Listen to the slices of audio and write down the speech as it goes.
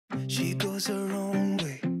She goes her own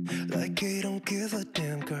way, like they don't give a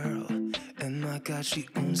damn girl. And my God, she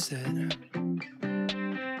owns it.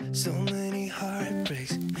 So many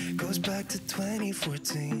heartbreaks, goes back to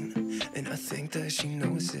 2014, and I think that she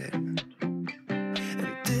knows it. And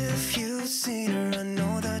if you've seen her, I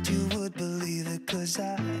know that you would believe it, 'cause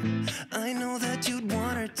I know that you'd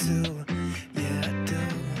want her to. Yeah, I do.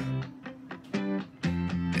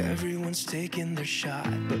 Everyone's taking their shot,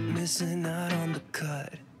 but missing out on the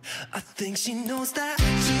cut. I think she knows that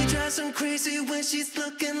she drives them crazy when she's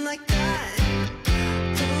looking like that.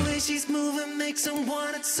 The way she's moving makes them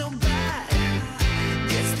want it so bad.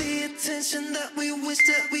 Gets the attention that we wish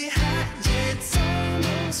that we had. Yeah, it's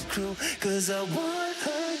almost cruel, 'cause I want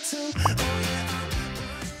her to.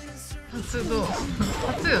 初どう？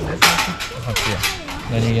初よね。初や。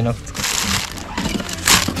何気なく使って。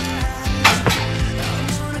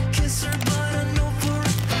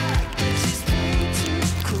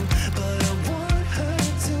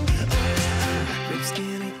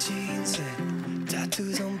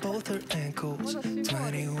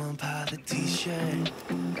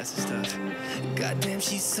Goddamn,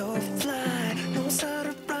 she's so fly. Knows how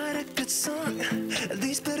to write a good song, at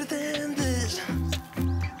least better than this.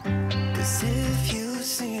 'Cause if you've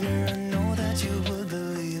seen her, I know that you would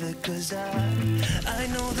believe it. 'Cause I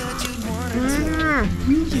know that you want her to.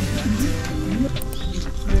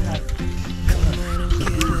 Come on and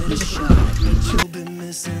give it a shot, but you'll be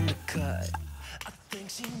missing the cut. I think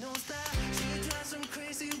she knows that she drives them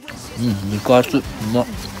crazy when she's. 肉厚、うまっ。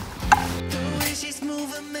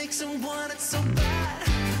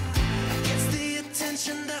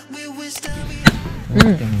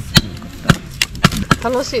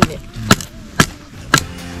楽しいね。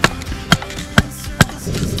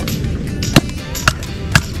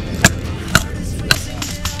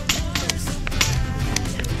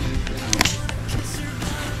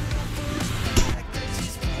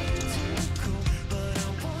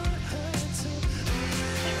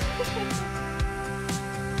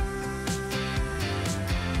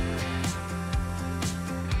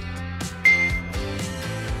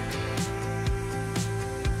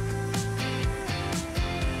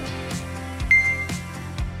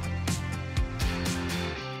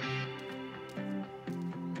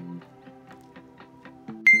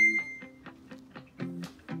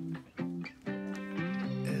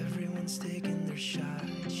Taking their shot,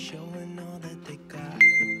 showing all that they got,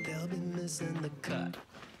 but they'll be missing the cut.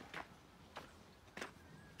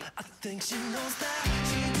 I think she knows that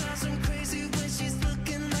she drives them crazy when she's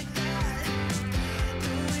looking like that. The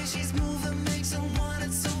way she's moving makes them want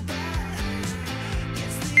it so bad.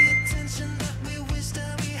 Gets the attention that we wish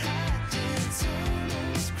that we had. Yeah, it's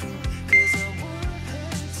almost cruel, 'cause I want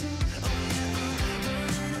her to. Oh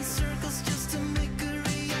yeah, running in circles just to make her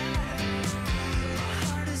react. My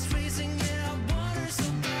heart is racing, yeah, I want her so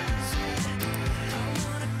bad. I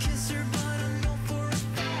wanna kiss her, but I know for a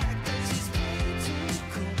fact that she's way too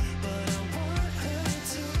cool. But I want her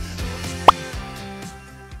to.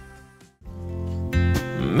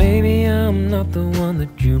 Maybe I'm not the one that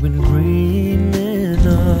you've been dreaming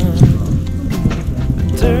of. The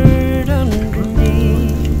dirt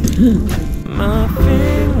underneath my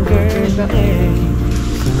fingers ache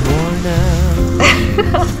some more now.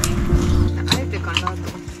 あえてかなと思って。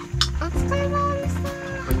お疲れ様でした。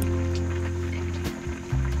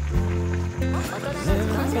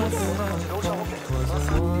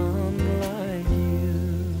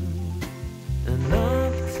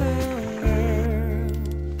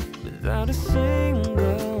Without a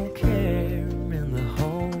single care in the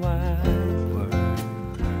whole wide world.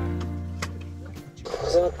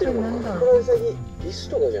 重なってるもん。これウサギリス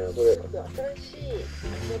とかじゃないこれ。新しい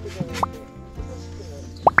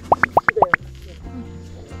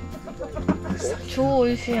超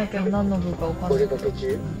美味しいんやけど何の具かわかんない。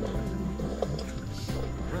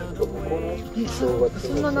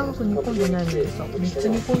そんな長く煮込んでないのにさ、3つ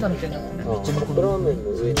煮込んだみたいなのね。ラーメン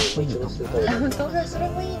の上に乗せて食べる。それ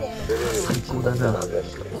もいいね。最高だな。最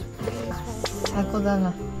高だ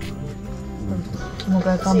な。もう一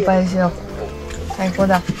回乾杯しよう。最高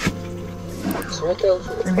だ。あ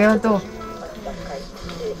りがとう。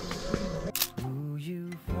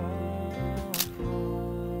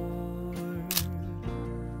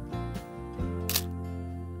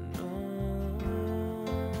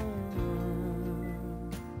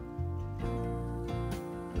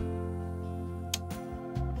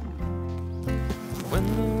When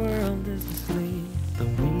the world is asleep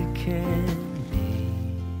and we can be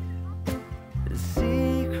the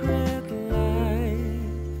secret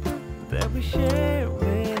life that we share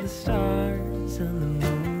with the stars and the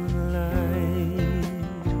moonlight.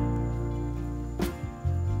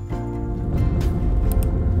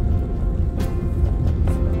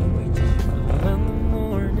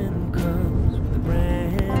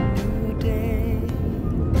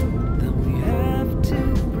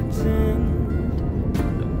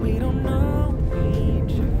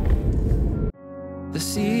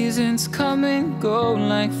 Seasons come and go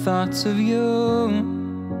like thoughts of you.